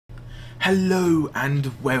Hello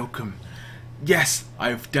and welcome. Yes,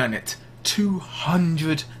 I've done it.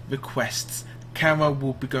 200 requests. Camera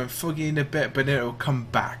will be going foggy in a bit, but it'll come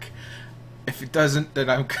back. If it doesn't, then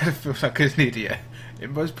I'm gonna feel like an idiot.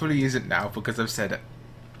 It most probably isn't now because I've said it.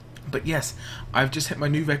 But yes, I've just hit my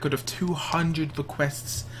new record of 200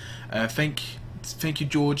 requests. Thank you,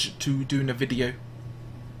 George, to doing a video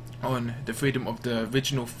on the freedom of the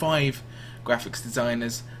original 5 graphics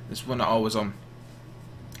designers. This one that I was on.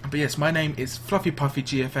 But yes, my name is Fluffy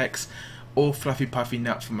GFX, or Fluffy Puffy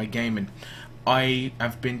Nut for my gaming. I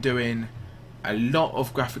have been doing a lot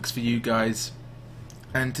of graphics for you guys,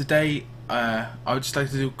 and today I would just like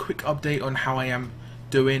to do a quick update on how I am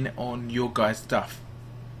doing on your guys' stuff.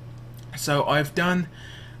 So I've done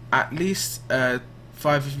at least 5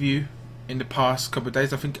 of you in the past couple of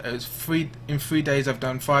days. I think it was 3 days I've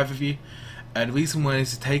done 5 of you, and the reason why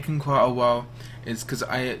it's taken quite a while is because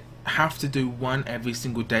I have to do one every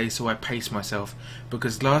single day, so I pace myself,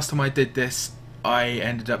 because last time I did this I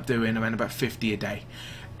ended up doing around about 50 a day,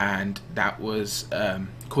 and that was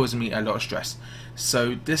causing me a lot of stress.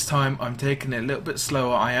 So this time I'm taking it a little bit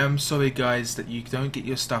slower. I am sorry guys that you don't get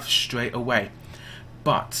your stuff straight away,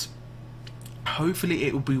 but hopefully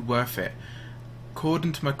it will be worth it.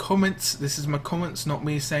 According to my comments, this is my comments, not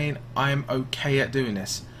me saying I am okay at doing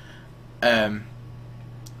this. Well,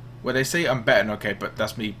 they say I'm better than okay, but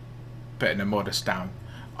that's me putting a modest down.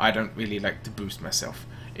 I don't really like to boost myself,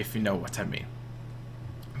 if you know what I mean.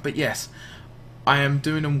 But yes, I am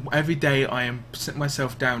doing them every day. I am sitting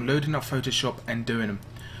myself down, loading up Photoshop and doing them.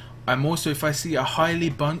 I'm also, if I see a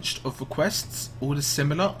highly bunched of requests, all is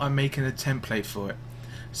similar, I'm making a template for it.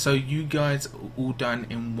 So you guys are all done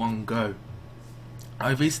in one go.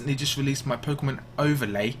 I recently just released my Pokemon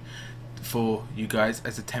overlay for you guys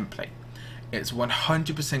as a template. It's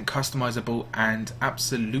 100% customizable and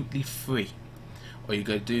absolutely free. All you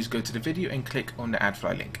gotta do is go to the video and click on the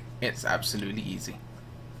AdFly link. It's absolutely easy.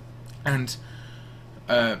 And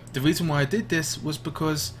the reason why I did this was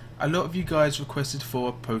because a lot of you guys requested for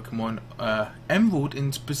a Pokemon Emerald,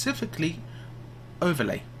 and specifically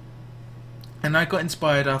overlay. And I got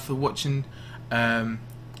inspired after watching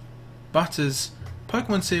Butter's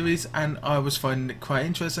Pokemon series, and I was finding it quite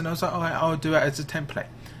interesting. I was like, alright, I'll do it as a template.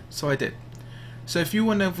 So I did. So if you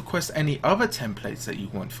want to request any other templates that you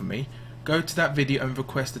want from me, go to that video and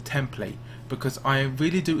request a template, because I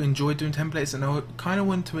really do enjoy doing templates, and I kind of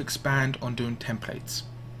want to expand on doing templates.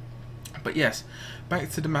 But yes, back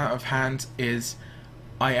to the matter of hand is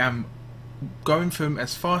I am going through them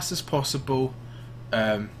as fast as possible.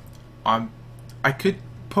 I could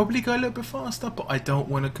probably go a little bit faster, but I don't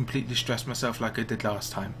want to completely stress myself like I did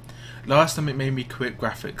last time. Last time it made me quit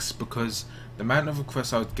graphics because the amount of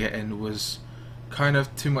requests I was getting was kind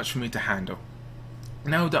of too much for me to handle.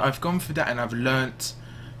 Now that I've gone through that and I've learnt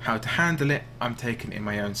how to handle it, I'm taking it in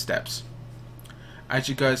my own steps. As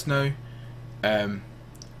you guys know,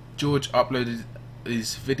 George uploaded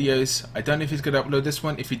his videos. I don't know if he's going to upload this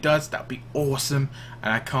one. If he does, that'd be awesome,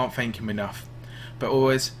 and I can't thank him enough. But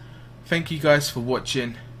always, thank you guys for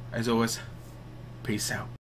watching. As always, peace out.